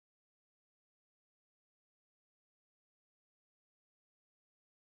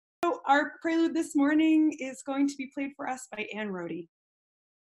Our prelude this morning is going to be played for us by Anne Rohde.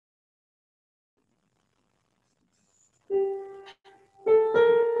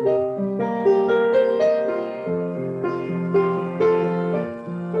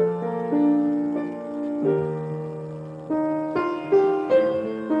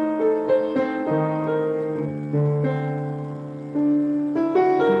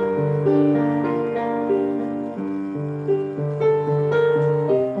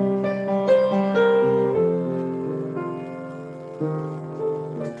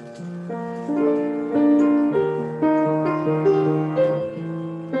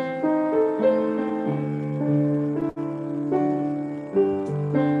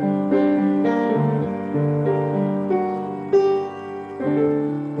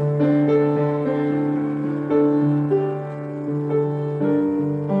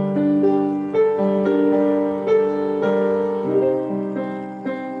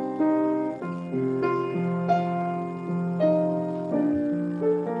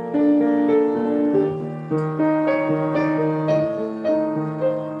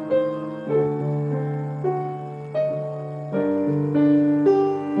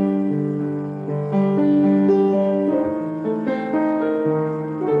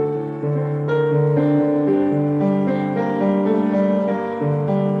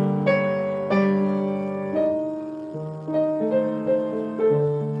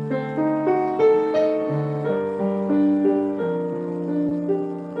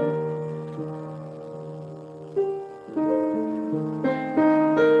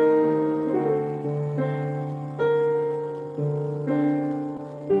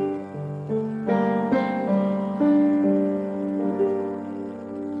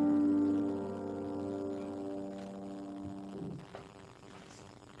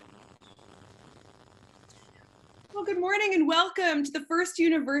 Well, good morning and welcome to the First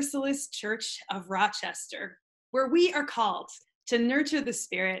Universalist Church of Rochester, where we are called to nurture the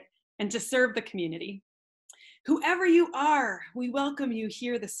spirit and to serve the community. Whoever you are, we welcome you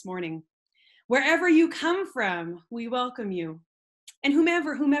here this morning. Wherever you come from, we welcome you. And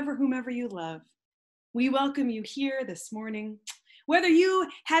whomever you love, we welcome you here this morning. Whether you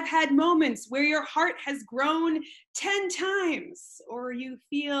have had moments where your heart has grown 10 times or you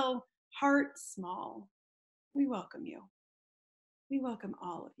feel heart small, we welcome you. We welcome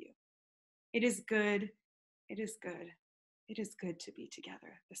all of you. It is good. It is good. It is good to be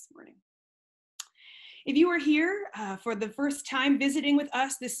together this morning. If you are here for the first time visiting with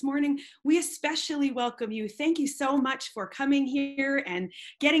us this morning, we especially welcome you. Thank you so much for coming here and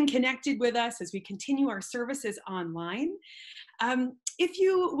getting connected with us as we continue our services online. If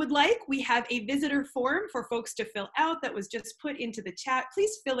you would like, we have a visitor form for folks to fill out that was just put into the chat.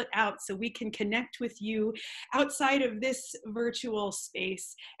 Please fill it out so we can connect with you outside of this virtual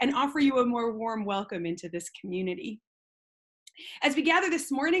space and offer you a more warm welcome into this community. As we gather this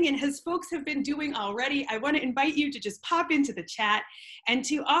morning, and as folks have been doing already, I want to invite you to just pop into the chat and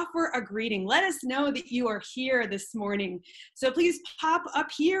to offer a greeting. Let us know that you are here this morning. So please pop up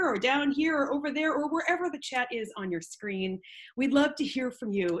here or down here or over there or wherever the chat is on your screen. We'd love to hear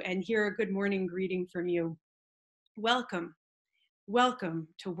from you and hear a good morning greeting from you. Welcome, welcome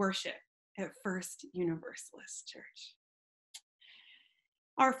to worship at First Universalist Church.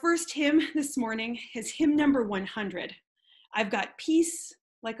 Our first hymn this morning is hymn number 100. I've got peace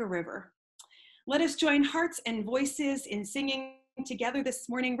like a river. Let us join hearts and voices in singing together this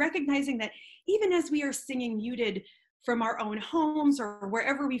morning, recognizing that even as we are singing muted from our own homes or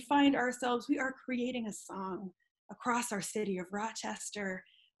wherever we find ourselves, we are creating a song across our city of Rochester,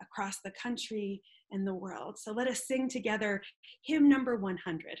 across the country and the world. So let us sing together hymn number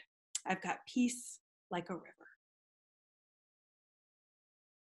 100. I've got peace like a river.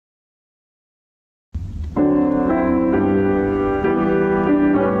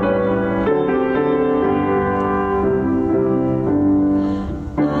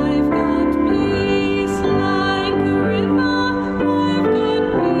 I've got peace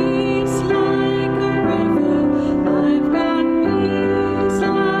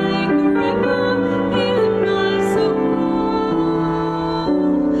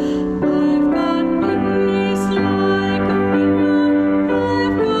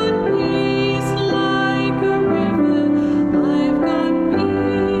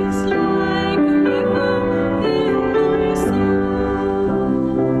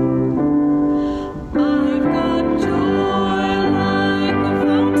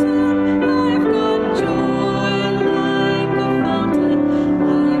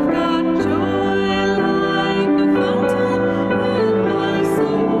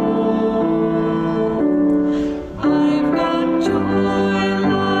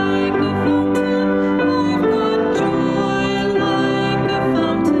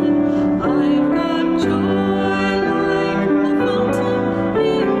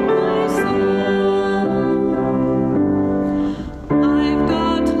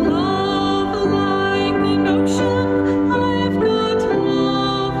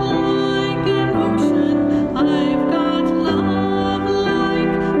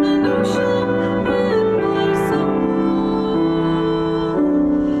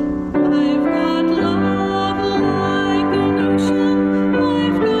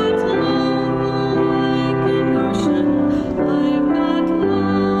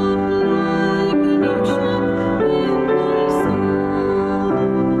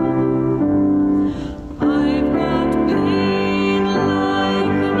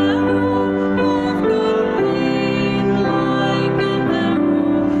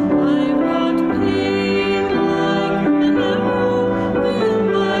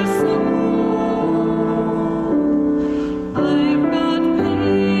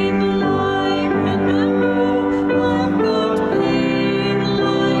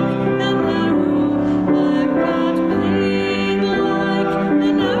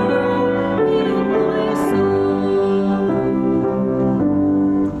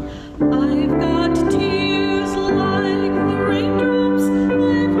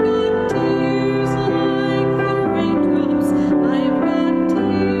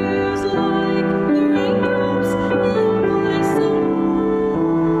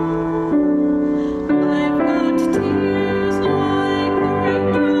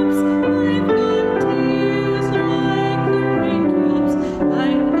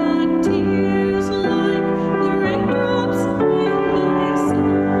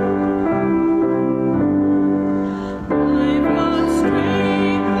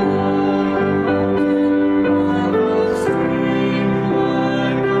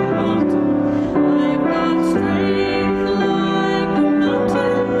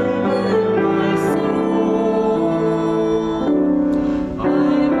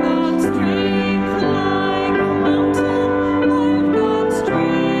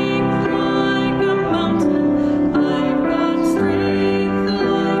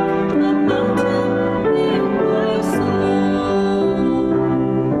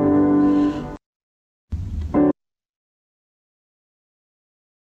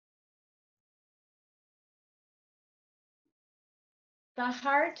The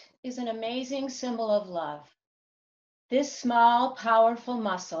heart is an amazing symbol of love. This small, powerful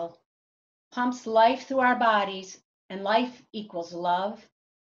muscle pumps life through our bodies, and life equals love,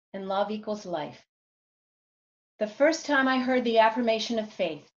 and love equals life. The first time I heard the affirmation of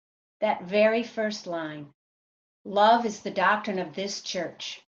faith, that very first line, "Love is the doctrine of this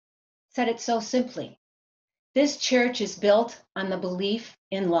church," said it so simply. This church is built on the belief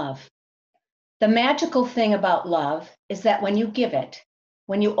in love. The magical thing about love is that when you give it,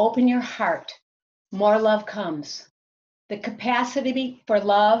 when you open your heart, more love comes. The capacity for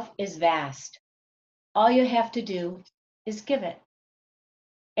love is vast. All you have to do is give it.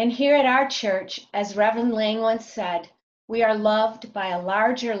 And here at our church, as Reverend Lang once said, we are loved by a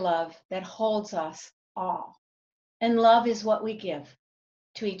larger love that holds us all. And love is what we give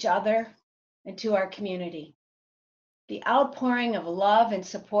to each other and to our community. The outpouring of love and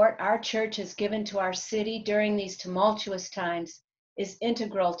support our church has given to our city during these tumultuous times is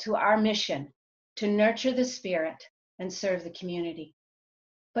integral to our mission to nurture the spirit and serve the community.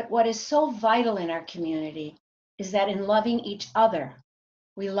 But what is so vital in our community is that in loving each other,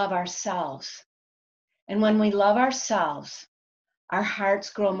 we love ourselves. And when we love ourselves, our hearts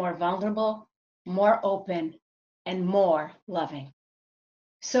grow more vulnerable, more open, and more loving.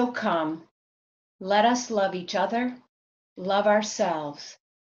 So come, let us love each other, love ourselves,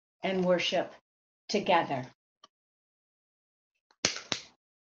 and worship together.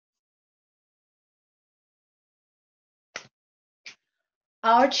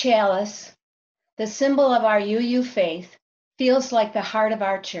 Our chalice, the symbol of our UU faith, feels like the heart of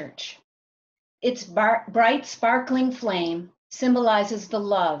our church. Its bright, sparkling flame symbolizes the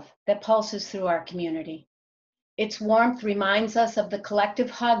love that pulses through our community. Its warmth reminds us of the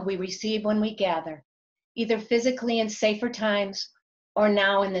collective hug we receive when we gather, either physically in safer times or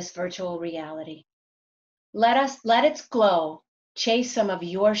now in this virtual reality. Let its glow chase some of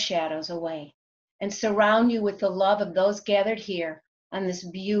your shadows away and surround you with the love of those gathered here on this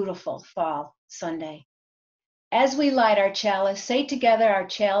beautiful fall Sunday. As we light our chalice, say together our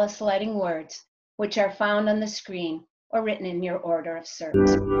chalice lighting words, which are found on the screen or written in your order of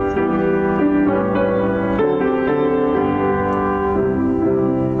service.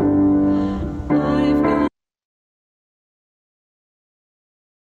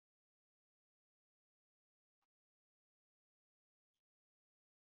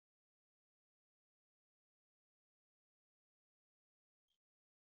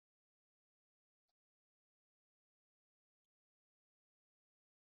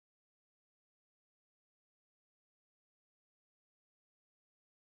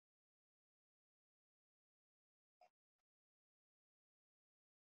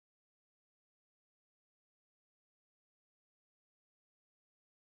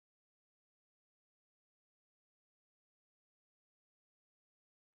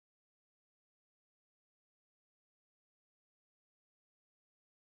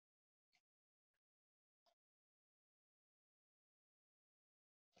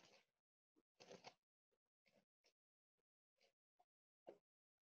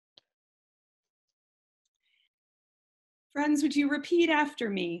 Friends, would you repeat after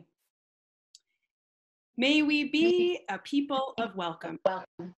me? May we be a people of welcome,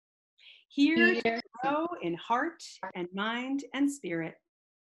 here to grow in heart and mind and spirit,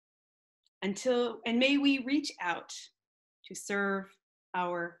 and may we reach out to serve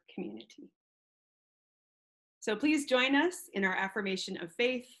our community. So please join us in our affirmation of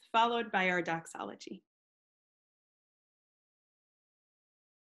faith, followed by our doxology.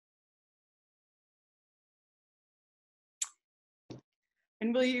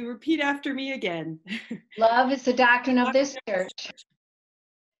 And will you repeat after me again? Love is the doctrine of this church.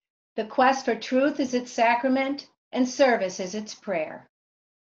 The quest for truth is its sacrament, and service is its prayer.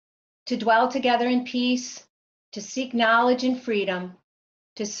 To dwell together in peace, to seek knowledge and freedom,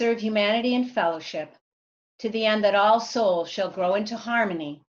 to serve humanity and fellowship, to the end that all souls shall grow into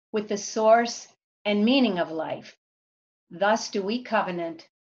harmony with the source and meaning of life. Thus do we covenant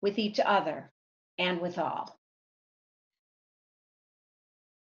with each other and with all.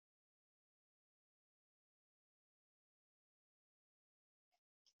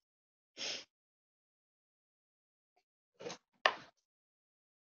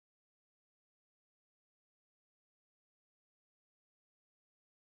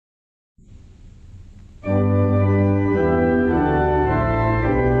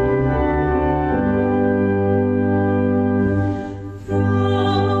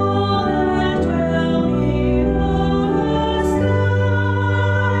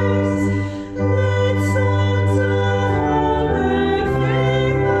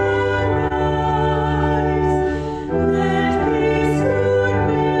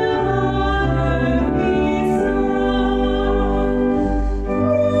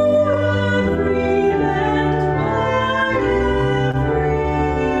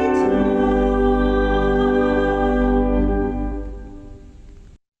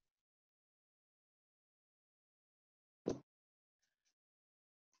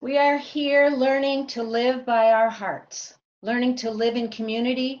 We are here learning to live by our hearts, learning to live in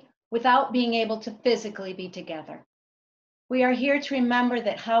community without being able to physically be together. We are here to remember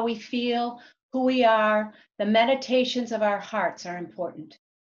that how we feel, who we are, the meditations of our hearts are important.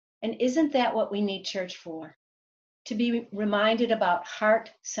 And isn't that what we need church for? To be reminded about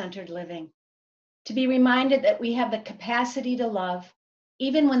heart-centered living, to be reminded that we have the capacity to love,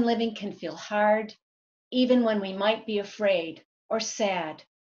 even when living can feel hard, even when we might be afraid or sad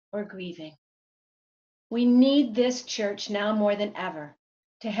or grieving. We need this church now more than ever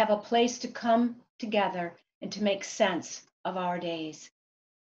to have a place to come together and to make sense of our days.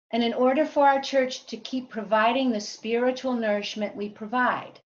 And in order for our church to keep providing the spiritual nourishment we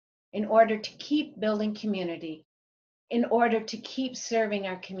provide, in order to keep building community, in order to keep serving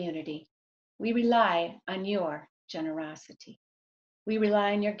our community, we rely on your generosity. We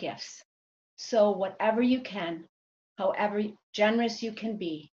rely on your gifts. So whatever you can, however generous you can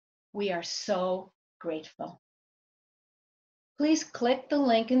be, we are so grateful. Please click the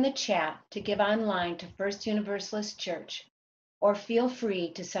link in the chat to give online to First Universalist Church, or feel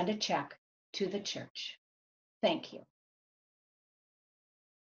free to send a check to the church. Thank you.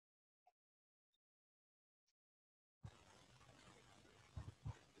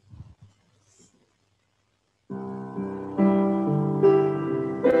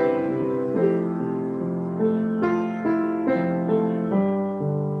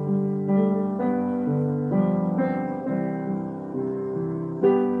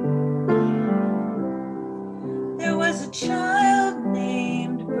 There was a child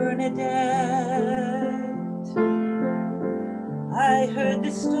named Bernadette. I heard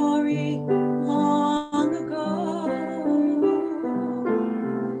this story long ago.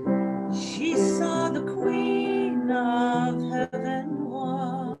 She saw the Queen of Heaven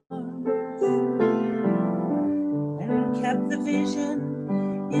once and kept the vision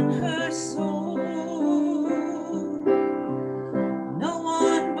in her soul. No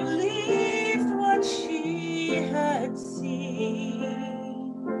one believed what she had seen.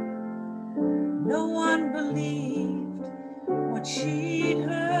 No one believed what she'd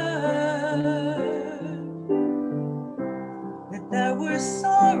heard, that there were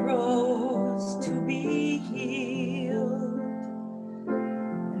sorrows to be healed,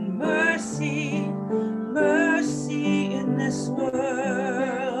 and mercy, mercy in this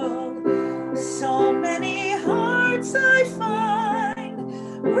world. So many hearts I find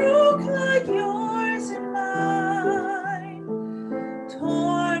broke like yours and mine,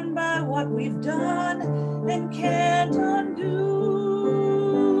 torn by what we've done and can't undo.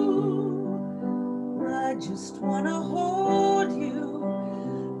 I just wanna hold you.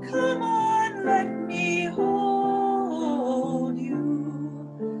 Come on, let me hold you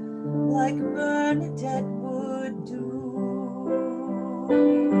like Bernadette would do.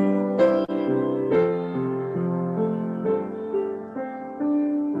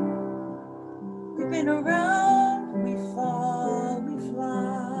 We've been around, we fall, we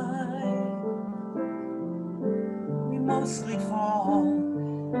fly. We mostly fall,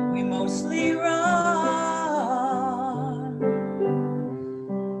 we mostly run.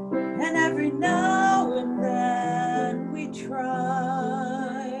 And every now and then we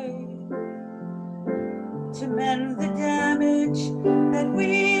try to mend the damage that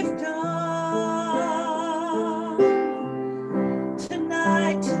we've done.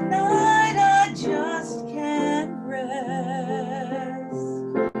 Tonight, I just can't rest.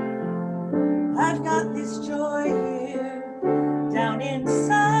 I've got this joy here down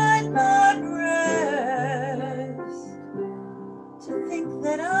inside my breast, to think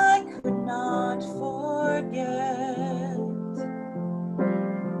that I could not forget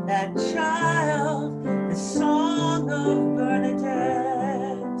that child, the song of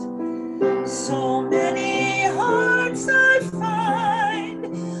Bernadette. So many hearts I find,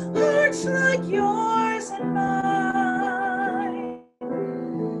 hearts like yours and mine,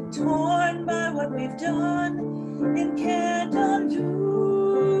 torn by what we've done and can't undo.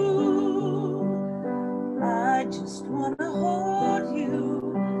 I just wanna hold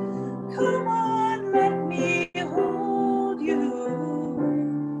you. Come on, let me hold you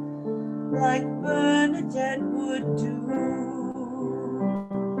like Bernadette would do.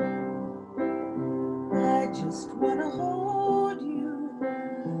 I just wanna hold you.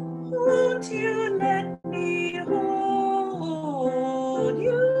 Won't you let me hold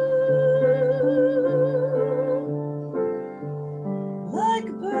you like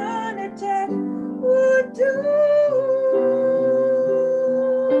Bernadette would do?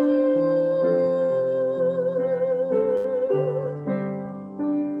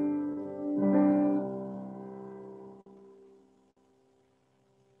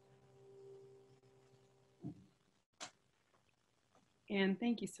 And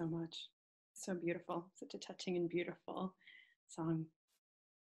thank you so much. So beautiful, such a touching and beautiful song.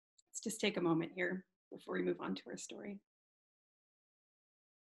 Let's just take a moment here before we move on to our story.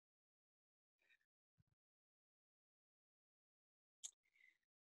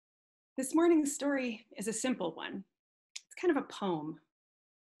 This morning's story is a simple one. It's kind of a poem,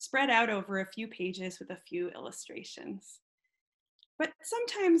 spread out over a few pages with a few illustrations. But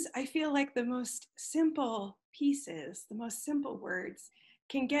sometimes I feel like the most simple pieces, the most simple words,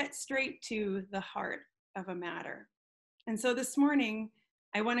 can get straight to the heart of a matter. And so this morning,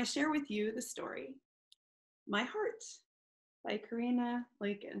 I want to share with you the story, My Heart by Karina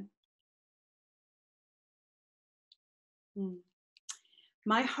Lakin.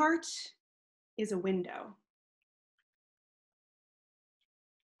 My heart is a window.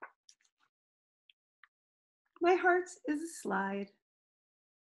 My heart is a slide.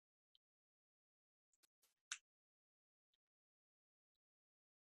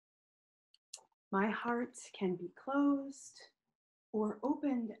 My heart can be closed or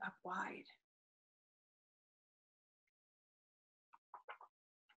opened up wide.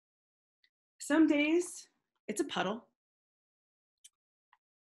 Some days it's a puddle.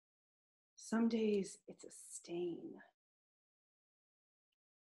 Some days it's a stain.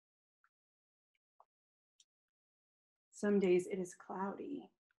 Some days it is cloudy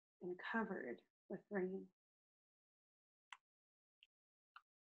and covered with rain.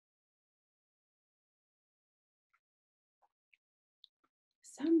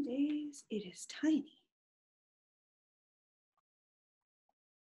 Some days it is tiny.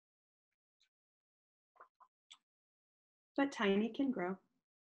 But tiny can grow.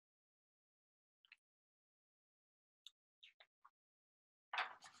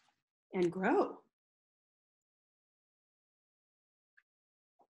 And grow.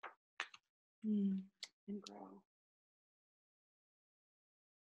 And grow.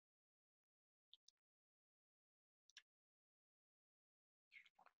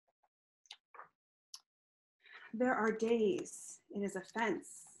 There are days it is a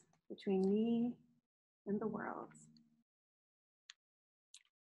fence between me and the world.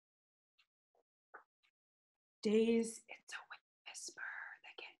 Days it's a whisper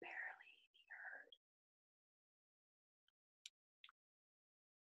that can barely be heard.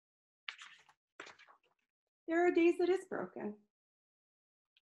 There are days that it's broken.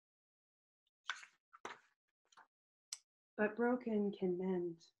 But broken can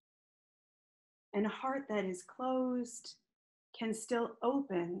mend. And a heart that is closed can still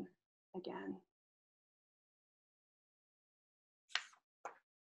open again.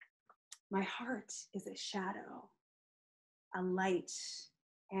 My heart is a shadow, a light,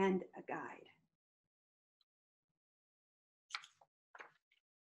 and a guide.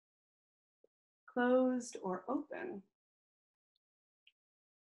 Closed or open,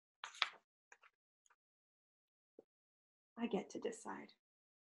 I get to decide.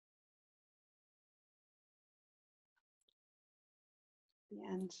 The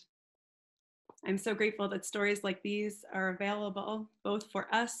end. I'm so grateful that stories like these are available both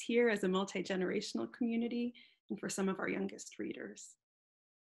for us here as a multi-generational community and for some of our youngest readers.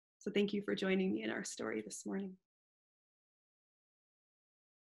 So thank you for joining me in our story this morning.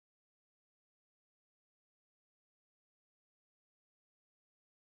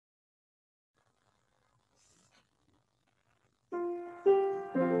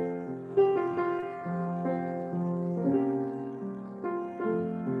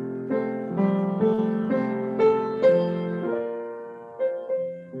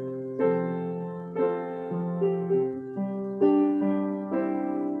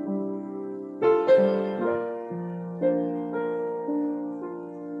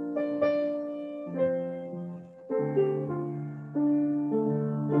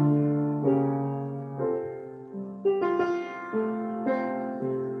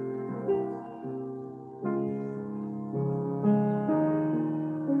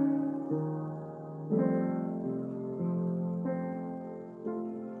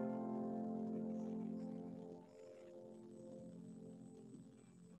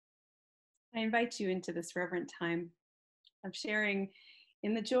 I invite you into this reverent time of sharing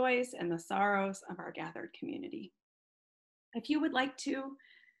in the joys and the sorrows of our gathered community. If you would like to,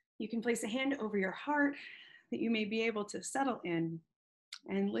 you can place a hand over your heart that you may be able to settle in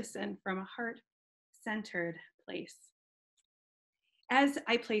and listen from a heart-centered place. As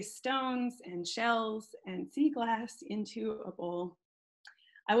I place stones and shells and sea glass into a bowl,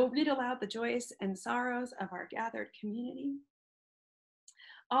 I will read aloud the joys and sorrows of our gathered community.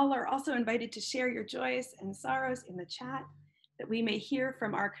 All are also invited to share your joys and sorrows in the chat that we may hear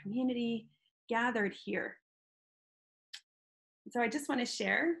from our community gathered here. So I just want to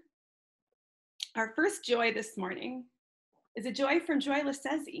share our first joy this morning is a joy from Joy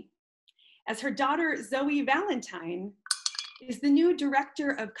Lasezzi, as her daughter Zoe Valentine is the new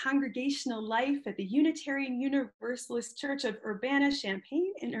director of congregational life at the Unitarian Universalist Church of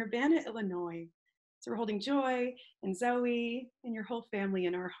Urbana-Champaign in Urbana, Illinois. So we're holding Joy and Zoe and your whole family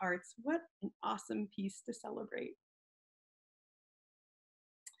in our hearts. What an awesome piece to celebrate.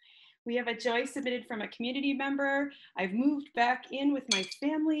 We have a joy submitted from a community member. I've moved back in with my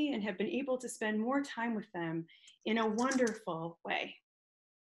family and have been able to spend more time with them in a wonderful way.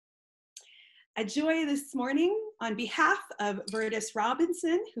 A joy this morning on behalf of Vertus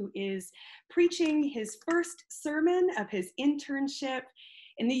Robinson, who is preaching his first sermon of his internship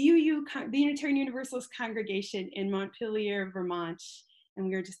in the Unitarian Universalist Congregation in Montpelier, Vermont. And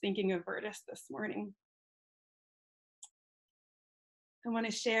we were just thinking of Vertus this morning. I want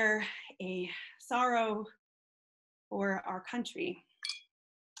to share a sorrow for our country.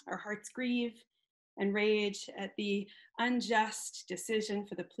 Our hearts grieve and rage at the unjust decision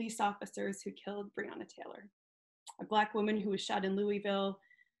for the police officers who killed Breonna Taylor, a Black woman who was shot in Louisville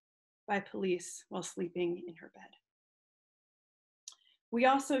by police while sleeping in her bed. We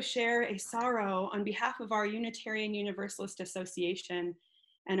also share a sorrow on behalf of our Unitarian Universalist Association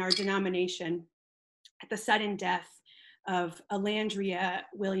and our denomination at the sudden death of Alandria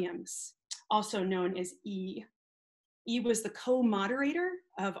Williams, also known as E. E was the co-moderator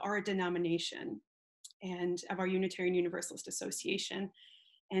of our denomination and of our Unitarian Universalist Association.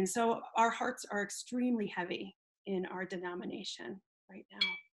 And so our hearts are extremely heavy in our denomination right now.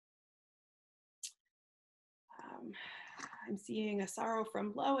 I'm seeing a sorrow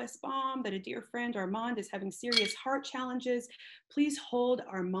from Lois Baum that a dear friend, Armand, is having serious heart challenges. Please hold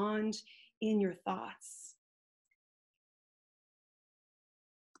Armand in your thoughts.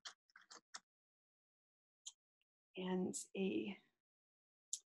 And a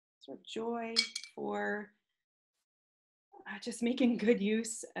sort of joy for just making good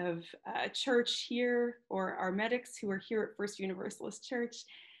use of church here for our medics who are here at First Universalist Church,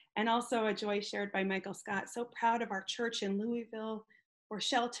 and also a joy shared by Michael Scott, so proud of our church in Louisville for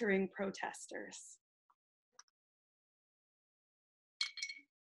sheltering protesters.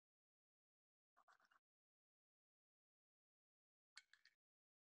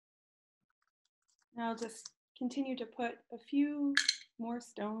 And I'll just continue to put a few more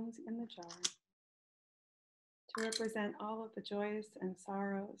stones in the jar to represent all of the joys and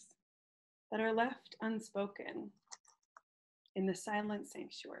sorrows that are left unspoken in the silent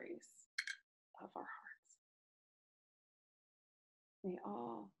sanctuaries of our hearts.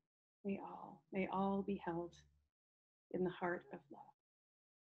 May all be held in the heart of love.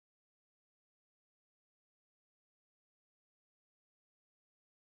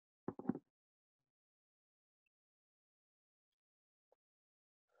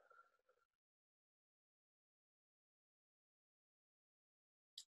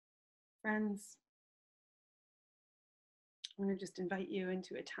 Friends, I want to just invite you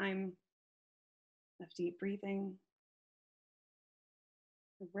into a time of deep breathing,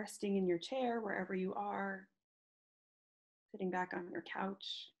 of resting in your chair wherever you are, sitting back on your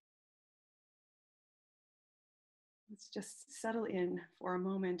couch. Let's just settle in for a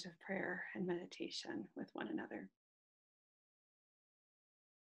moment of prayer and meditation with one another.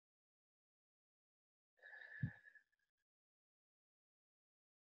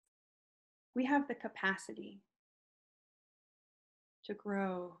 We have the capacity to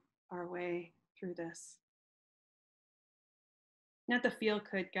grow our way through this. Not the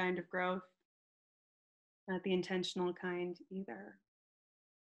feel-good kind of growth, not the intentional kind either.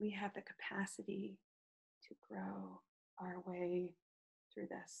 We have the capacity to grow our way through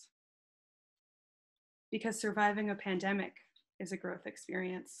this. Because surviving a pandemic is a growth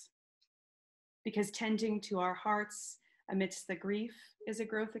experience. Because tending to our hearts amidst the grief is a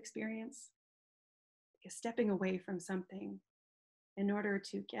growth experience. Because stepping away from something in order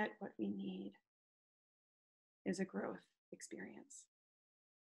to get what we need is a growth experience.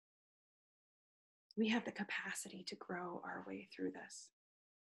 We have the capacity to grow our way through this.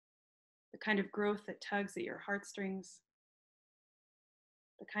 The kind of growth that tugs at your heartstrings.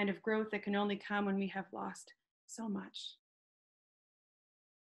 The kind of growth that can only come when we have lost so much.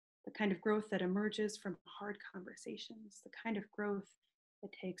 The kind of growth that emerges from hard conversations. The kind of growth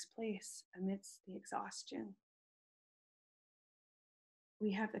that takes place amidst the exhaustion.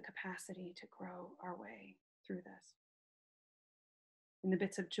 We have the capacity to grow our way through this. In the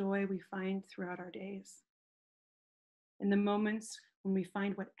bits of joy we find throughout our days. In the moments when we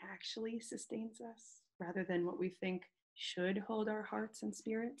find what actually sustains us rather than what we think should hold our hearts and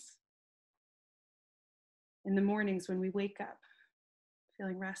spirits. In the mornings when we wake up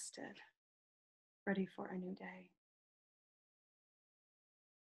feeling rested, ready for a new day.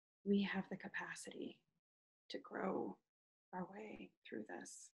 We have the capacity to grow our way through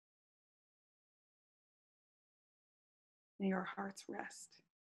this. May our hearts rest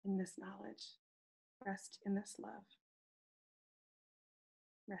in this knowledge, rest in this love,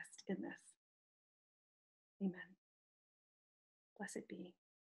 rest in this. Amen. Blessed be,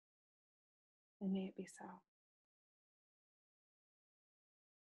 and may it be so.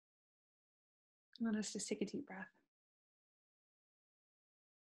 Let us just take a deep breath.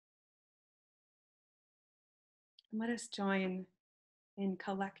 And let us join in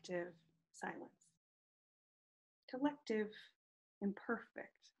collective silence. Collective,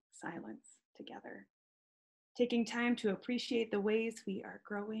 imperfect silence together. Taking time to appreciate the ways we are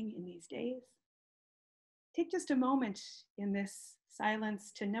growing in these days. Take just a moment in this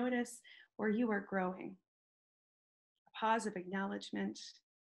silence to notice where you are growing. A pause of acknowledgement,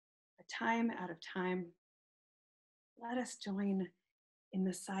 a time out of time. Let us join in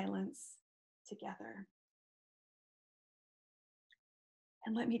the silence together.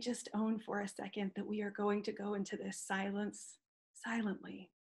 And let me just own for a second that we are going to go into this silence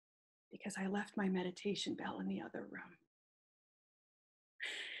silently because I left my meditation bell in the other room.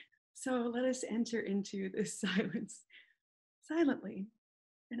 So let us enter into this silence silently,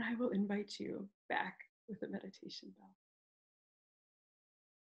 and I will invite you back with a meditation bell.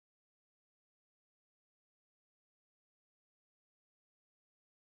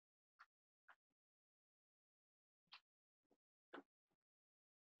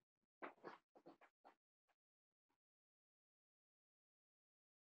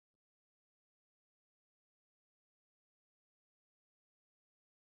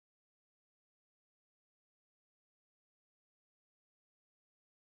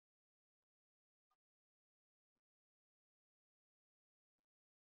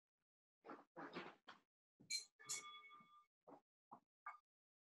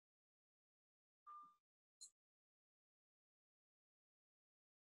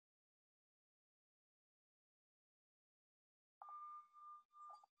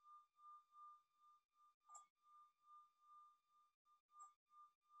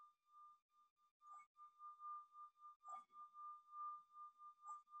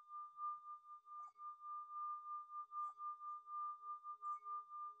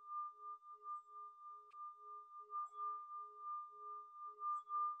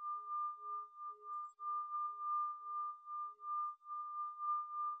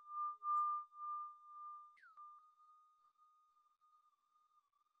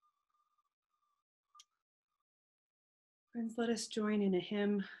 Friends, let us join in a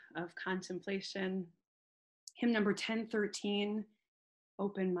hymn of contemplation. Hymn number 1013,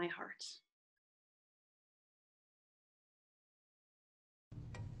 Open My Heart.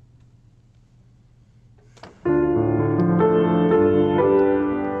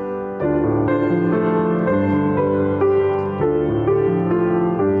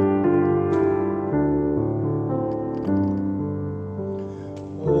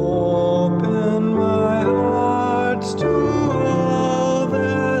 Open my heart to all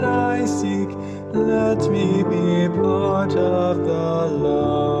that I seek. Let me be part of the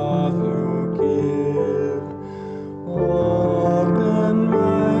love you give. Open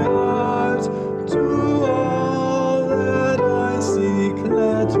my heart to all that I seek.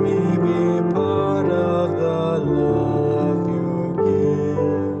 Let me be part of the love you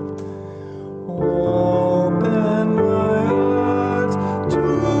give. Open my heart to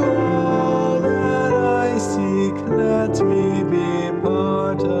all that I seek. Let me be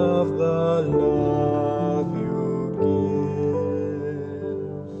part of the love you give.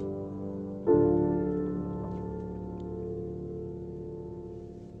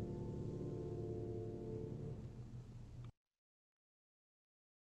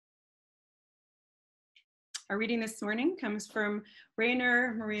 Our reading this morning comes from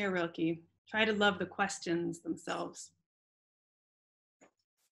Rainer Maria Rilke. Try to love the questions themselves.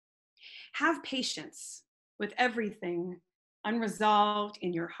 Have patience with everything unresolved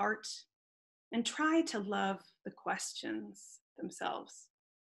in your heart, and try to love the questions themselves,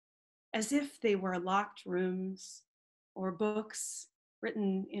 as if they were locked rooms or books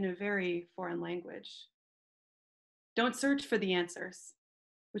written in a very foreign language. Don't search for the answers,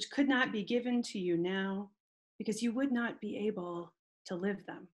 which could not be given to you now because you would not be able to live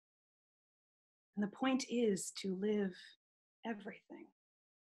them. And the point is to live everything.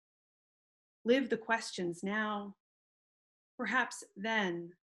 Live the questions now. Perhaps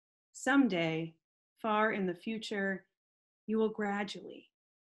then, someday, far in the future, you will gradually,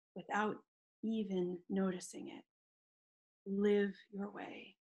 without even noticing it, live your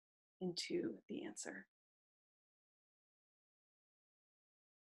way into the answer.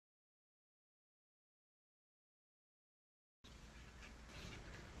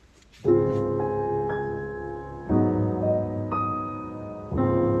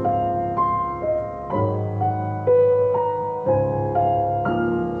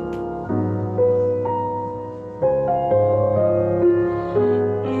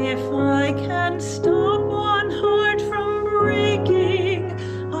 If I can stop one heart from breaking,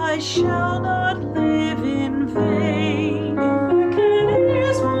 I shall not live in vain. If I can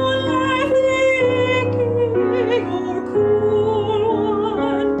ease one life aching or cool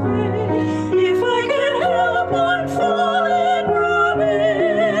one pain, if I can help one fallen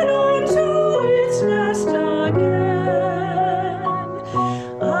robin onto its nest again,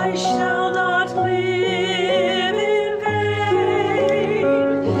 I shall not live in vain.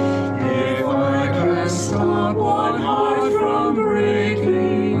 If I can stop one heart from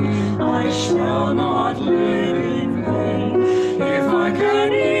breaking, I shall not live in vain. If I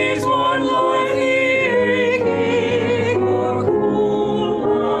can ease one life aching or cool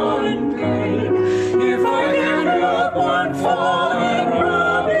one pain, if I can help one fallen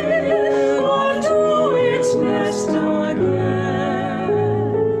robin onto its nest again,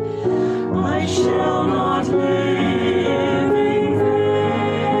 I shall not live in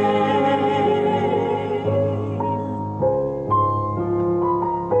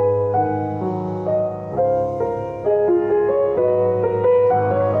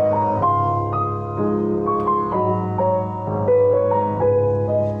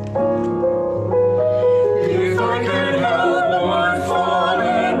If I can help one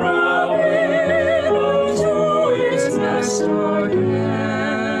fallen robin onto its nest again,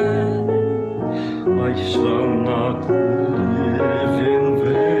 I shall not live in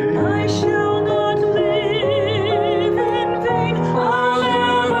vain. I shall not live in vain. I'll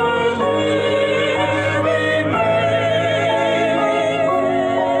never live in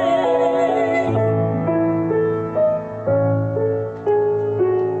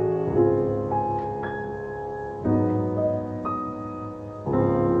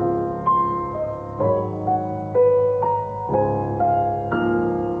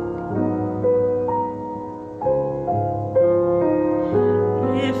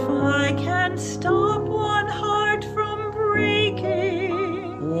If I can stop one heart from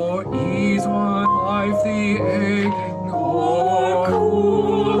breaking, Or ease one life the aching, or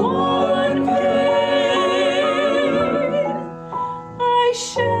cool one pain, I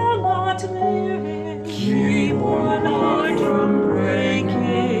shall not live in. Keep one heart from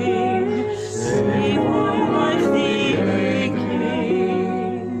breaking, save one life the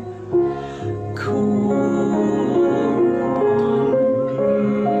aching, cool one pain.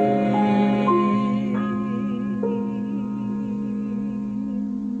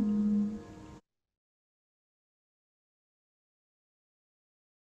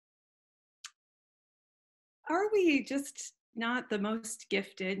 Are we just not the most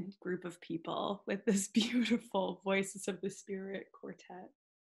gifted group of people with this beautiful Voices of the Spirit quartet?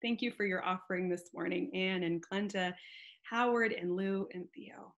 Thank you for your offering this morning, Anne and Glenda, Howard and Lou and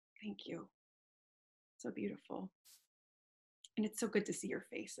Theo. Thank you. So beautiful. And it's so good to see your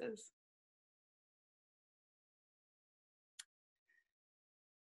faces.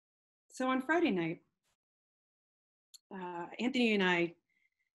 So on Friday night, Anthony and I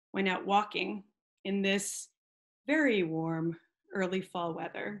went out walking in this very warm early fall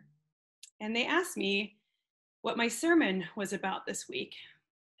weather. And they asked me what my sermon was about this week.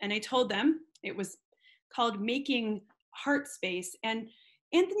 And I told them it was called Making Heart Space. And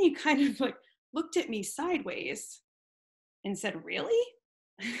Anthony kind of like looked at me sideways and said, "Really?"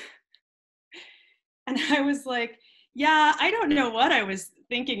 And I was like, yeah, I don't know what I was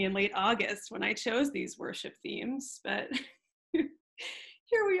thinking in late August when I chose these worship themes, but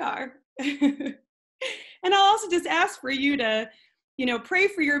here we are. And I'll also just ask for you to, pray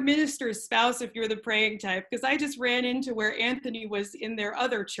for your minister's spouse if you're the praying type, because I just ran into where Anthony was in their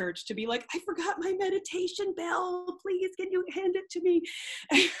other church to be like, I forgot my meditation bell. Please, can you hand it to me?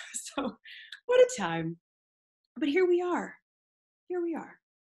 So what a time. But here we are. Here we are.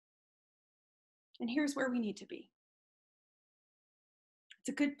 And here's where we need to be. It's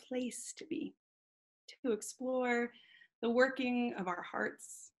a good place to be, to explore the working of our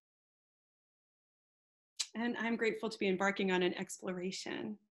hearts. And I'm grateful to be embarking on an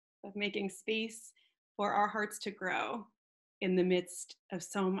exploration of making space for our hearts to grow in the midst of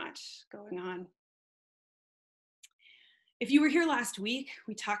so much going on. If you were here last week,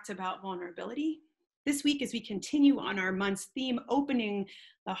 we talked about vulnerability. This week, as we continue on our month's theme, opening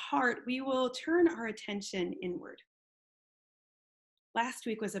the heart, we will turn our attention inward. Last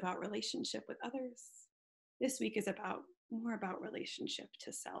week was about relationship with others. This week is more about relationship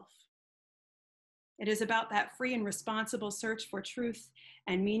to self. It is about that free and responsible search for truth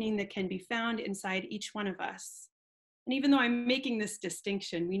and meaning that can be found inside each one of us. And even though I'm making this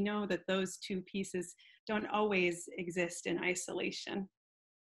distinction, we know that those two pieces don't always exist in isolation.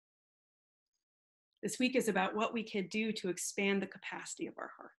 This week is about what we could do to expand the capacity of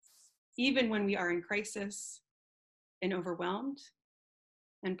our hearts, even when we are in crisis and overwhelmed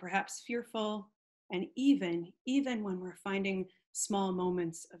and perhaps fearful, and even when we're finding small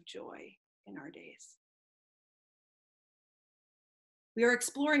moments of joy in our days. We are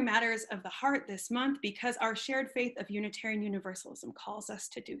exploring matters of the heart this month because our shared faith of Unitarian Universalism calls us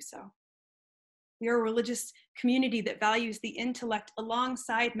to do so. We are a religious community that values the intellect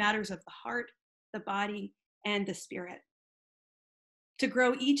alongside matters of the heart, the body, and the spirit. To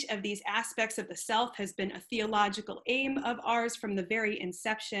grow each of these aspects of the self has been a theological aim of ours from the very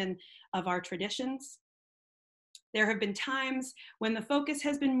inception of our traditions. There have been times when the focus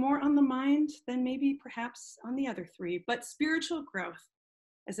has been more on the mind than maybe perhaps on the other three, but spiritual growth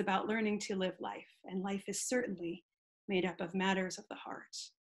is about learning to live life, and life is certainly made up of matters of the heart,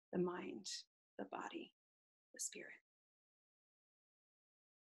 the mind, the body, the spirit.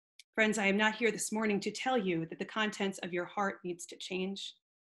 Friends, I am not here this morning to tell you that the contents of your heart needs to change,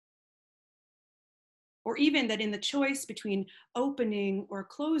 or even that in the choice between opening or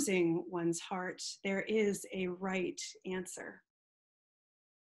closing one's heart, there is a right answer.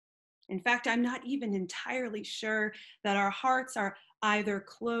 In fact, I'm not even entirely sure that our hearts are either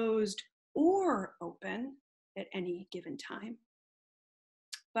closed or open at any given time.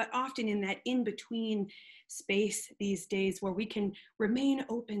 But often in that in-between space these days where we can remain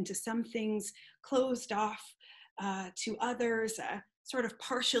open to some things, closed off to others, sort of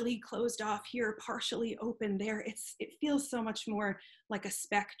partially closed off here, partially open there, it feels so much more like a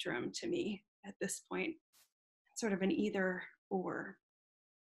spectrum to me at this point, sort of an either or.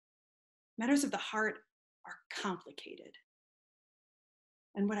 Matters of the heart are complicated.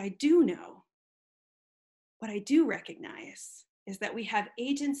 And what I do know, what I do recognize, is that we have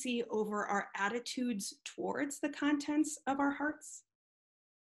agency over our attitudes towards the contents of our hearts,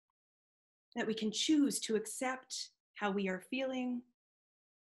 that we can choose to accept how we are feeling,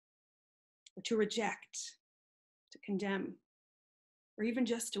 or to reject, to condemn, or even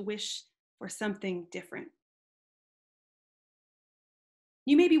just to wish for something different.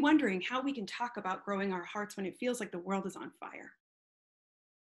 You may be wondering how we can talk about growing our hearts when it feels like the world is on fire.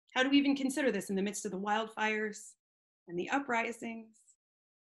 How do we even consider this in the midst of the wildfires and the uprisings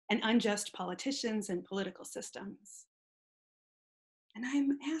and unjust politicians and political systems? And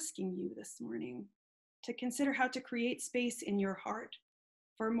I'm asking you this morning to consider how to create space in your heart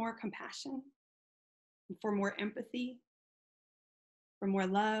for more compassion, for more empathy, for more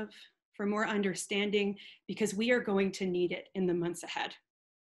love, for more understanding, because we are going to need it in the months ahead.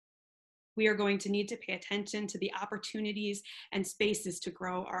 We are going to need to pay attention to the opportunities and spaces to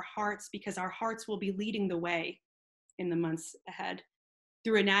grow our hearts, because our hearts will be leading the way in the months ahead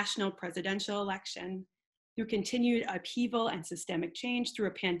through a national presidential election, through continued upheaval and systemic change, through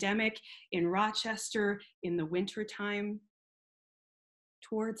a pandemic in Rochester in the wintertime,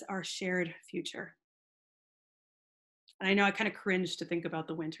 towards our shared future. And I know I kind of cringe to think about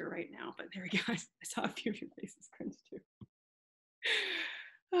the winter right now, but there we go. I saw a few of your faces cringe too.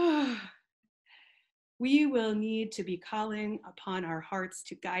 We will need to be calling upon our hearts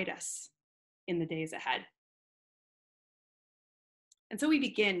to guide us in the days ahead. And so we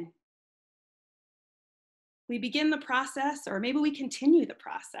begin. We begin the process, or maybe we continue the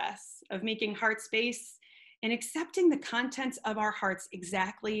process of making heart space and accepting the contents of our hearts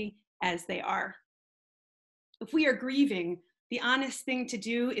exactly as they are. If we are grieving, the honest thing to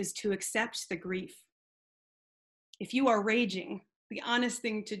do is to accept the grief. If you are raging, the honest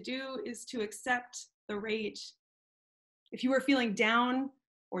thing to do is to accept the rage. If you are feeling down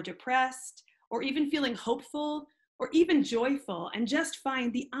or depressed, or even feeling hopeful or even joyful and just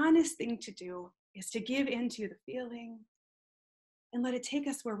fine, the honest thing to do is to give into the feeling and let it take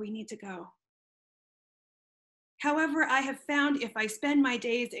us where we need to go. However, I have found if I spend my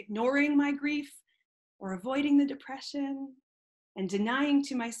days ignoring my grief or avoiding the depression and denying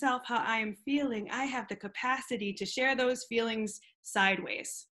to myself how I am feeling, I have the capacity to share those feelings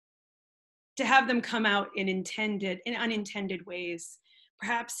sideways, to have them come out in unintended ways,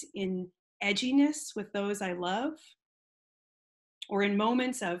 perhaps in edginess with those I love, or in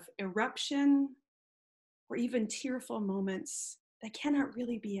moments of eruption, or even tearful moments that cannot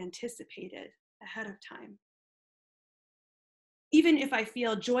really be anticipated ahead of time. Even if I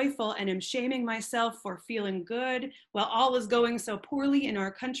feel joyful and am shaming myself for feeling good while all is going so poorly in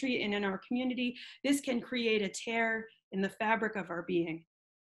our country and in our community, this can create a tear in the fabric of our being,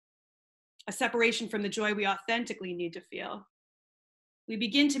 a separation from the joy we authentically need to feel. We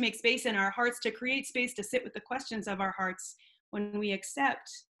begin to make space in our hearts, to create space to sit with the questions of our hearts when we accept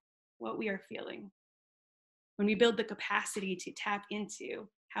what we are feeling, when we build the capacity to tap into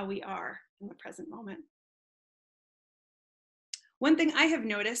how we are in the present moment. One thing I have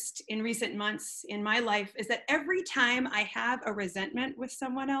noticed in recent months in my life is that every time I have a resentment with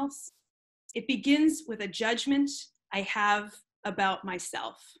someone else, it begins with a judgment I have about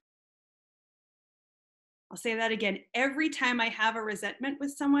myself. I'll say that again. Every time I have a resentment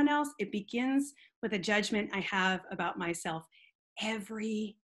with someone else, it begins with a judgment I have about myself.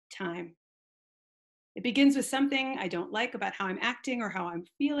 Every time. It begins with something I don't like about how I'm acting or how I'm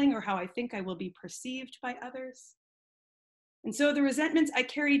feeling or how I think I will be perceived by others. And so the resentments I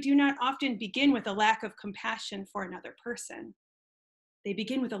carry do not often begin with a lack of compassion for another person. They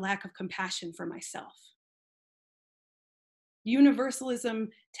begin with a lack of compassion for myself. Universalism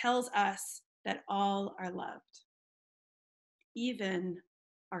tells us that all are loved, even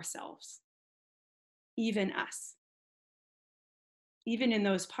ourselves, even us, even in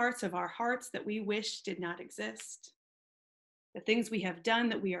those parts of our hearts that we wish did not exist, the things we have done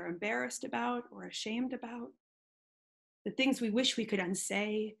that we are embarrassed about or ashamed about, the things we wish we could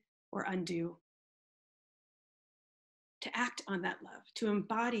unsay or undo. To act on that love, to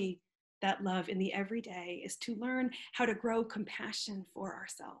embody that love in the everyday, is to learn how to grow compassion for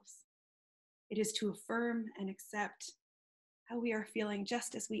ourselves. It is to affirm and accept how we are feeling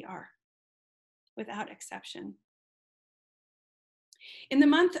just as we are, without exception. In the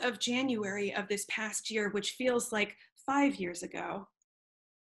month of January of this past year, which feels like 5 years ago,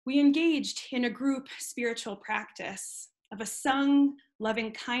 we engaged in a group spiritual practice of a sung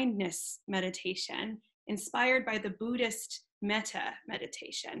loving kindness meditation inspired by the Buddhist metta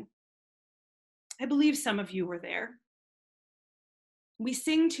meditation. I believe some of you were there. We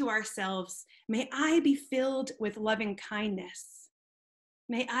sing to ourselves, "May I be filled with loving kindness.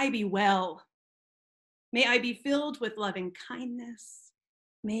 May I be well. May I be filled with loving kindness.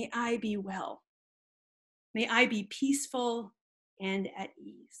 May I be well. May I be peaceful and at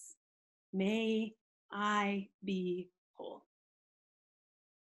ease. May I be whole."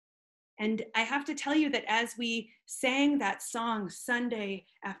 And I have to tell you that as we sang that song Sunday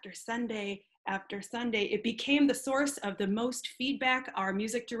after Sunday after Sunday, it became the source of the most feedback our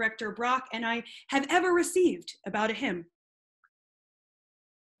music director, Brock, and I have ever received about a hymn.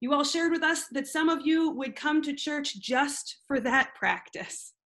 You all shared with us that some of you would come to church just for that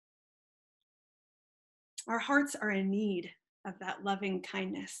practice. Our hearts are in need of that loving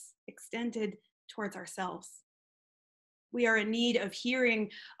kindness extended towards ourselves. We are in need of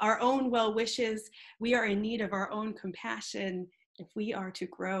hearing our own well wishes. We are in need of our own compassion if we are to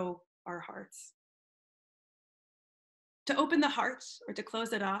grow our hearts. To open the heart or to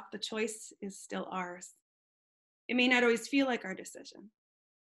close it off, the choice is still ours. It may not always feel like our decision.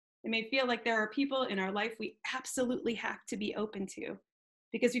 It may feel like there are people in our life we absolutely have to be open to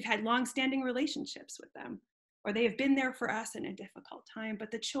because we've had long-standing relationships with them, or they have been there for us in a difficult time, but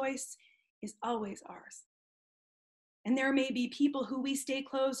the choice is always ours. And there may be people who we stay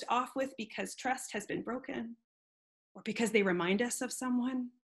closed off with because trust has been broken, or because they remind us of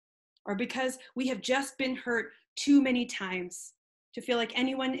someone, or because we have just been hurt too many times to feel like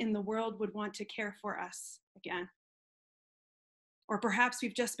anyone in the world would want to care for us again. Or perhaps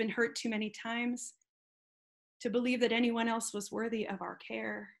we've just been hurt too many times to believe that anyone else was worthy of our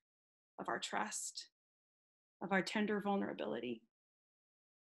care, of our trust, of our tender vulnerability.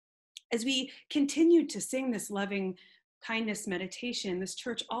 As we continued to sing this loving kindness meditation, this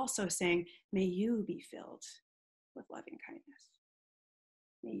church also sang, "May you be filled with loving kindness.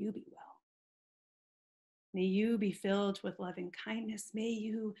 May you be well. May you be filled with loving kindness. May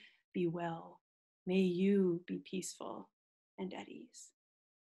you be well. May you be peaceful and at ease.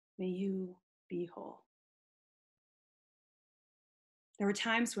 May you be whole." There were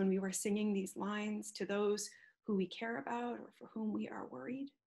times when we were singing these lines to those who we care about or for whom we are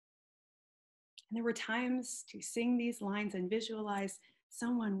worried. And there were times to sing these lines and visualize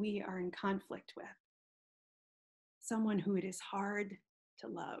someone we are in conflict with, someone who it is hard to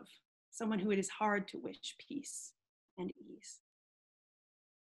love, someone who it is hard to wish peace and ease.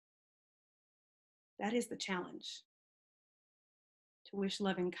 That is the challenge. To wish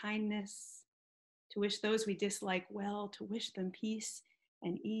loving kindness, to wish those we dislike well, to wish them peace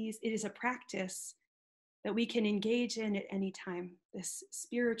and ease. It is a practice that we can engage in at any time, this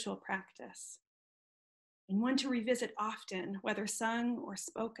spiritual practice. and one to revisit often, whether sung or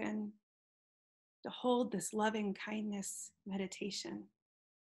spoken, to hold this loving kindness meditation.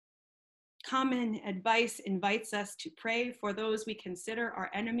 Common advice invites us to pray for those we consider our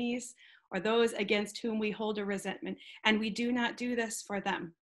enemies or those against whom we hold a resentment, and we do not do this for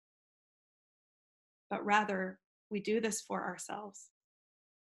them, but rather we do this for ourselves,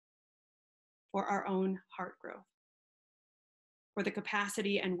 for our own heart growth, for the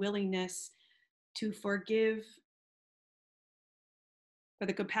capacity and willingness to forgive, for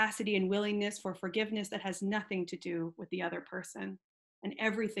the capacity and willingness for forgiveness that has nothing to do with the other person and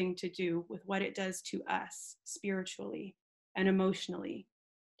everything to do with what it does to us spiritually and emotionally,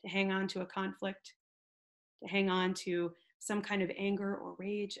 to hang on to a conflict, to hang on to some kind of anger or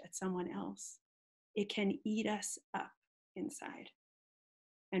rage at someone else. It can eat us up inside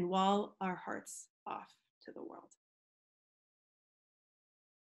and wall our hearts off to the world.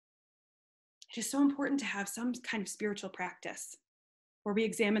 It is so important to have some kind of spiritual practice where we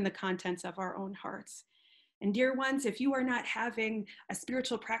examine the contents of our own hearts. And dear ones, if you are not having a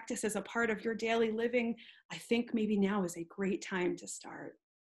spiritual practice as a part of your daily living, I think maybe now is a great time to start.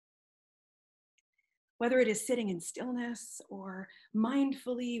 Whether it is sitting in stillness or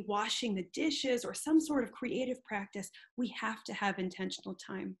mindfully washing the dishes or some sort of creative practice, we have to have intentional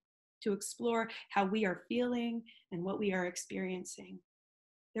time to explore how we are feeling and what we are experiencing.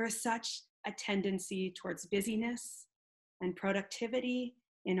 There is such a tendency towards busyness and productivity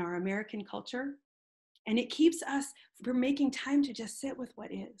in our American culture, and it keeps us from making time to just sit with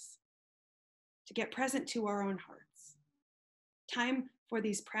what is, to get present to our own hearts. Time for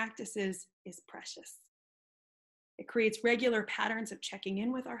these practices is precious. It creates regular patterns of checking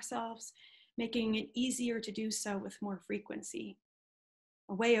in with ourselves, making it easier to do so with more frequency,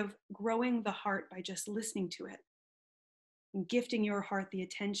 a way of growing the heart by just listening to it and gifting your heart the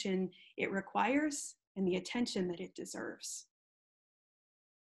attention it requires and the attention that it deserves.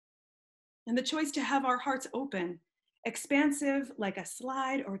 And the choice to have our hearts open, expansive like a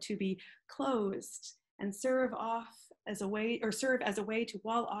slide, or to be closed and serve as a way to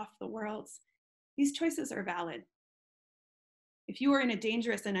wall off the worlds. These choices are valid. If you are in a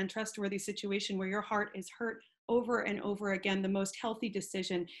dangerous and untrustworthy situation where your heart is hurt over and over again, the most healthy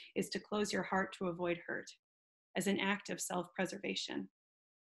decision is to close your heart to avoid hurt, as an act of self-preservation.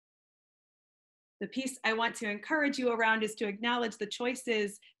 The piece I want to encourage you around is to acknowledge the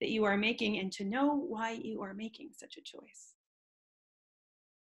choices that you are making and to know why you are making such a choice.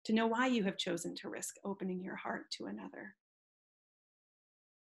 To know why you have chosen to risk opening your heart to another.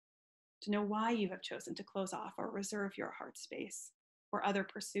 To know why you have chosen to close off or reserve your heart space for other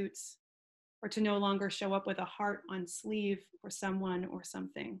pursuits, or to no longer show up with a heart on sleeve for someone or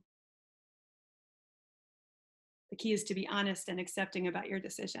something. The key is to be honest and accepting about your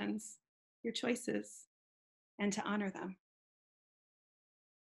decisions, your choices, and to honor them.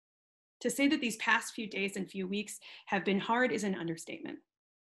 To say that these past few days and few weeks have been hard is an understatement.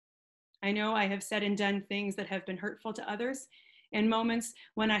 I know I have said and done things that have been hurtful to others in moments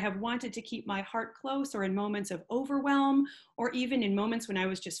when I have wanted to keep my heart close, or in moments of overwhelm, or even in moments when I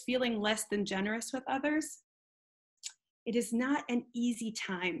was just feeling less than generous with others. It is not an easy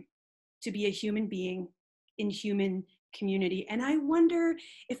time to be a human being in human community. And I wonder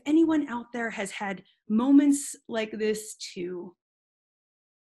if anyone out there has had moments like this too,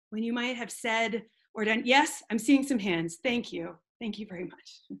 when you might have said or done, yes, I'm seeing some hands. Thank you. Thank you very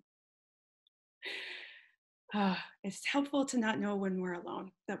much. It's helpful to not know when we're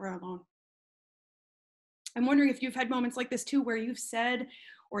alone, that we're alone. I'm wondering if you've had moments like this too, where you've said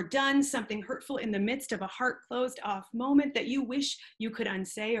or done something hurtful in the midst of a heart closed off moment that you wish you could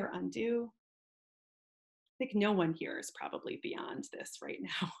unsay or undo. I think no one here is probably beyond this right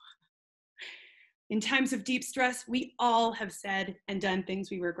now. In times of deep stress, we all have said and done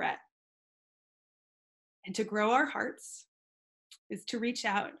things we regret. And to grow our hearts is to reach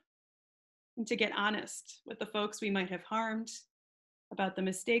out and to get honest with the folks we might have harmed about the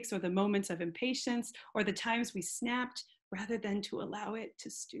mistakes or the moments of impatience or the times we snapped, rather than to allow it to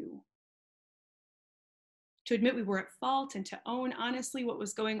stew. To admit we were at fault and to own honestly what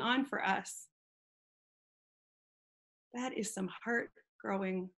was going on for us. That is some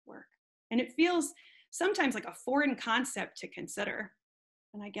heart-growing work. And it feels sometimes like a foreign concept to consider.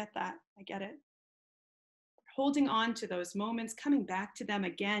 And I get that, I get it. Holding on to those moments, coming back to them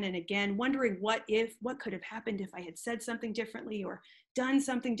again and again, wondering what could have happened if I had said something differently or done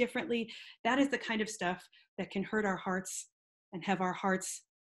something differently. That is the kind of stuff that can hurt our hearts and have our hearts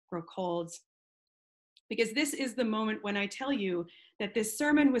grow cold. Because this is the moment when I tell you that this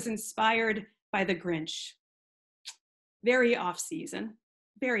sermon was inspired by the Grinch. Very off season,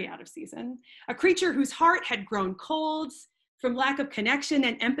 very out of season, a creature whose heart had grown cold from lack of connection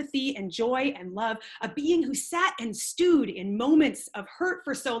and empathy and joy and love, a being who sat and stewed in moments of hurt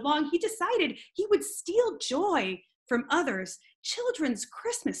for so long, he decided he would steal joy from others, children's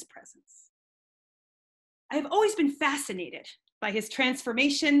Christmas presents. I have always been fascinated by his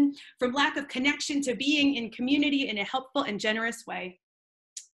transformation from lack of connection to being in community in a helpful and generous way,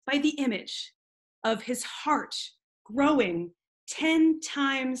 by the image of his heart growing 10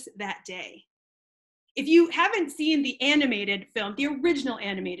 times that day. If you haven't seen the animated film, the original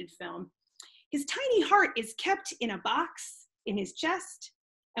animated film, his tiny heart is kept in a box in his chest,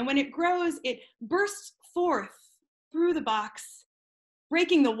 and when it grows, it bursts forth through the box,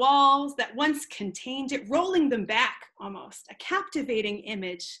 breaking the walls that once contained it, rolling them back almost, a captivating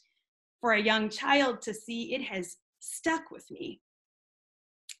image for a young child to see. It has stuck with me.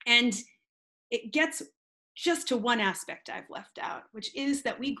 And it gets just to one aspect I've left out, which is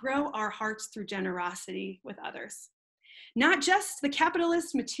that we grow our hearts through generosity with others. Not just the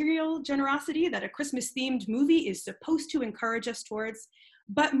capitalist material generosity that a Christmas-themed movie is supposed to encourage us towards,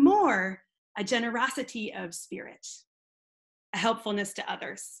 but more a generosity of spirit, a helpfulness to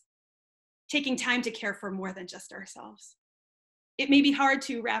others, taking time to care for more than just ourselves. It may be hard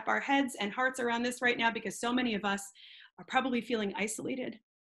to wrap our heads and hearts around this right now because so many of us are probably feeling isolated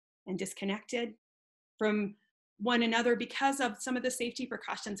and disconnected from one another because of some of the safety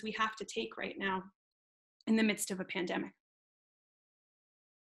precautions we have to take right now in the midst of a pandemic.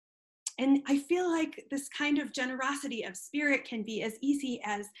 And I feel like this kind of generosity of spirit can be as easy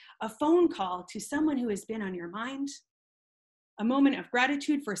as a phone call to someone who has been on your mind, a moment of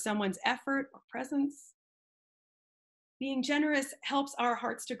gratitude for someone's effort or presence. Being generous helps our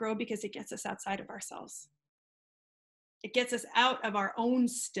hearts to grow because it gets us outside of ourselves. It gets us out of our own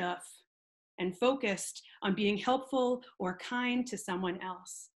stuff and focused on being helpful or kind to someone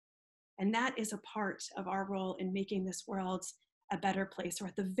else. And that is a part of our role in making this world a better place, or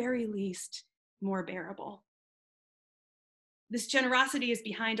at the very least, more bearable. This generosity is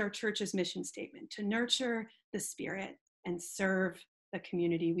behind our church's mission statement, to nurture the spirit and serve the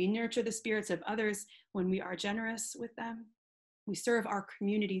community. We nurture the spirits of others when we are generous with them. We serve our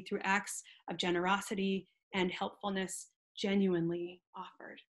community through acts of generosity and helpfulness genuinely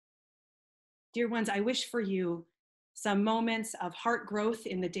offered. Dear ones, I wish for you some moments of heart growth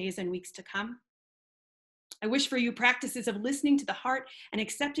in the days and weeks to come. I wish for you practices of listening to the heart and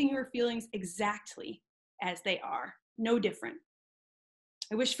accepting your feelings exactly as they are, no different.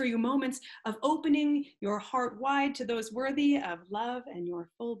 I wish for you moments of opening your heart wide to those worthy of love and your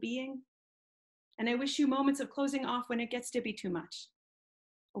full being. And I wish you moments of closing off when it gets to be too much,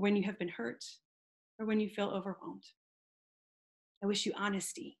 or when you have been hurt, or when you feel overwhelmed. I wish you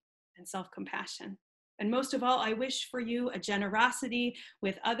honesty and self-compassion. And most of all, I wish for you a generosity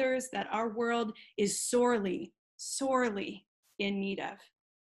with others that our world is sorely, sorely in need of.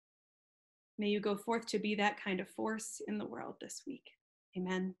 May you go forth to be that kind of force in the world this week.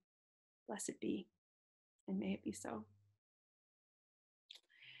 Amen. Blessed be, and may it be so.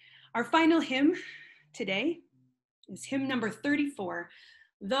 Our final hymn today is hymn number 34,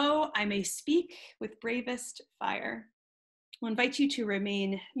 Though I May Speak with Bravest Fire. We'll invite you to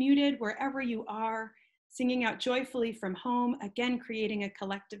remain muted wherever you are, singing out joyfully from home, again creating a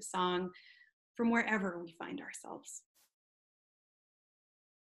collective song from wherever we find ourselves.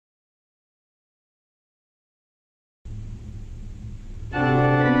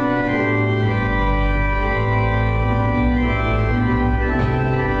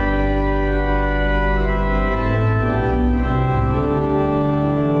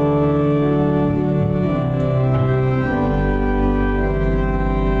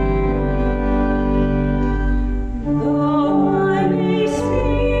 Though I may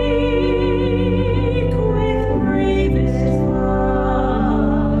speak with brave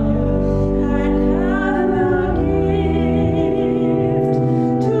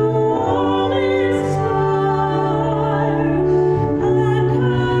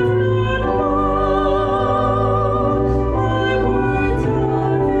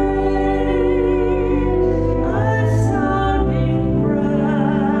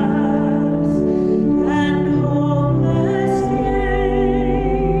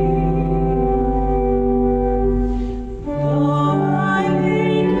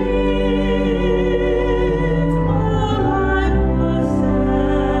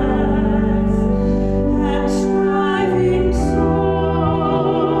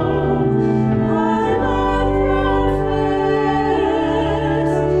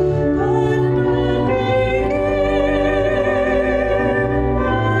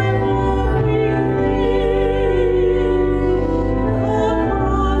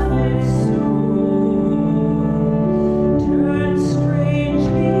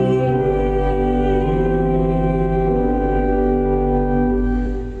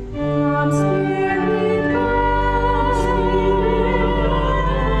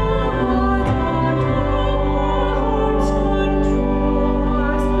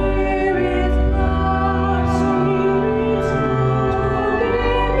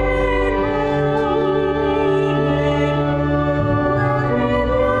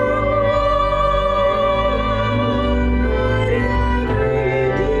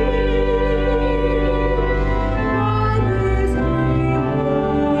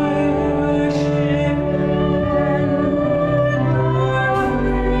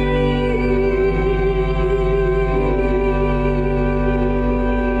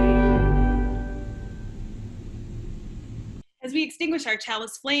extinguish our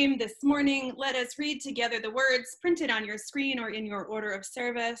chalice flame this morning, let us read together the words printed on your screen or in your order of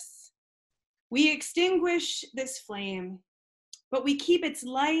service. We extinguish this flame, but we keep its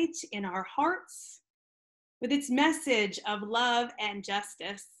light in our hearts with its message of love and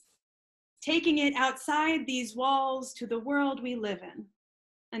justice, taking it outside these walls to the world we live in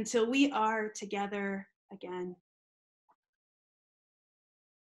until we are together again.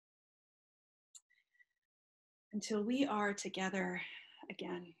 Until we are together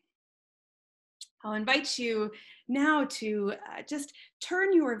again. I'll invite you now to just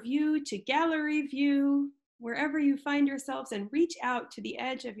turn your view to gallery view, wherever you find yourselves, and reach out to the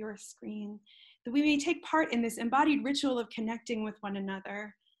edge of your screen, that we may take part in this embodied ritual of connecting with one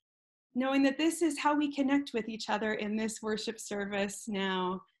another, knowing that this is how we connect with each other in this worship service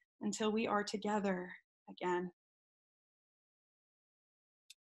now, until we are together again.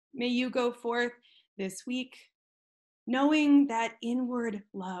 May you go forth this week knowing that inward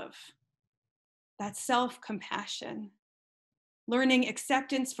love, that self-compassion, learning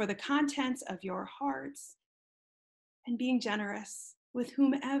acceptance for the contents of your hearts, and being generous with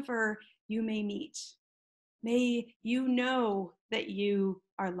whomever you may meet. May you know that you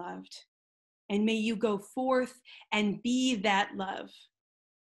are loved, and may you go forth and be that love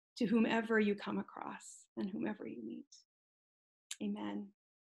to whomever you come across and whomever you meet. Amen.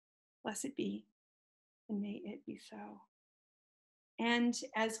 Blessed be, and may it be so. And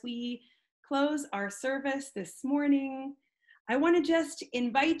as we close our service this morning, I want to just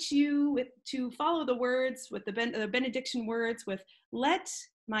invite you to follow the words with the benediction words with "Let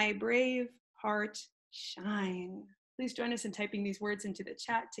my brave heart shine." Please join us in typing these words into the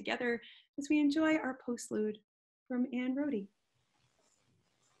chat together as we enjoy our postlude from Anne Rohde.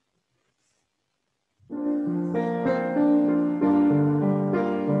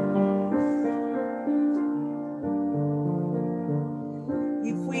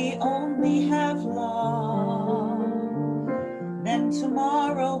 If we only have love, then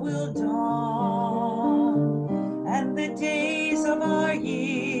tomorrow will dawn, and the days of our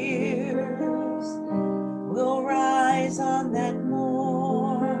years will rise on that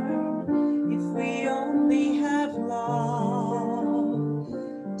morn. If we only have love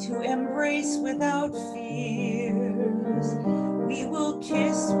to embrace without fears, we will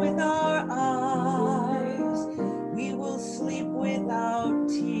kiss with our eyes, we will sleep without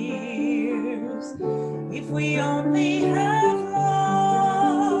tears. If we only have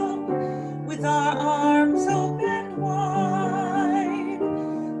love with our arms open wide,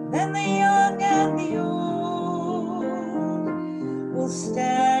 then the young and the old will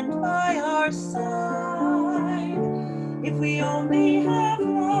stand by our side. If we only have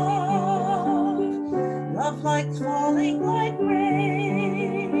love like falling like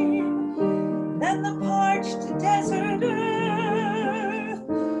rain, then the parched desert earth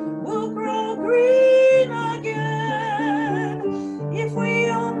will grow green again. If we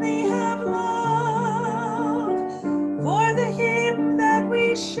only have love for the hymn that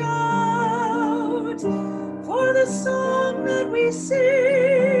we shout, for the song that we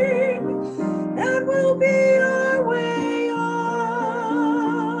sing, that will be our way out.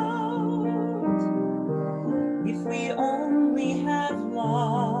 If we only have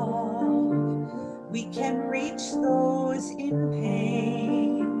love, we can reach those in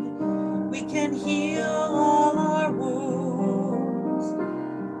pain. We can heal all our wounds.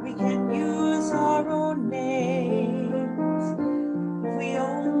 We can use our own names. If we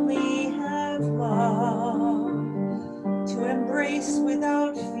only have love to embrace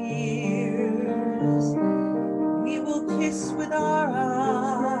without fears, we will kiss with our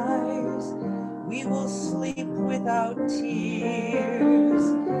eyes, we will sleep without tears.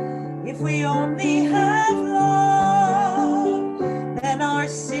 If we only have love, then our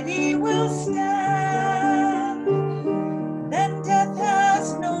city will stand, then death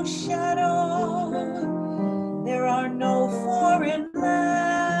has no shadow, there are no foreign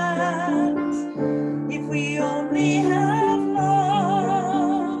lands. If we only have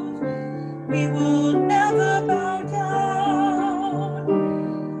love, we will never bow down.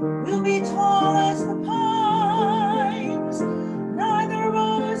 We'll be tall as the pines, neither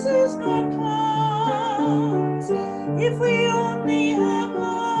roses nor clouds. If we only have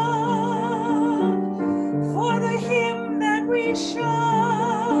love for the hymn that we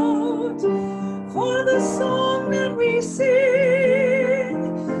shout, for the song that we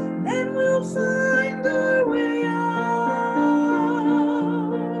sing, then we'll find our way out.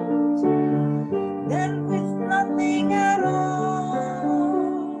 Then with nothing at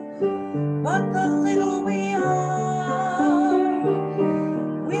all but the little we are,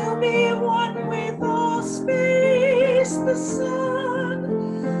 we'll be one with all space, the the sun.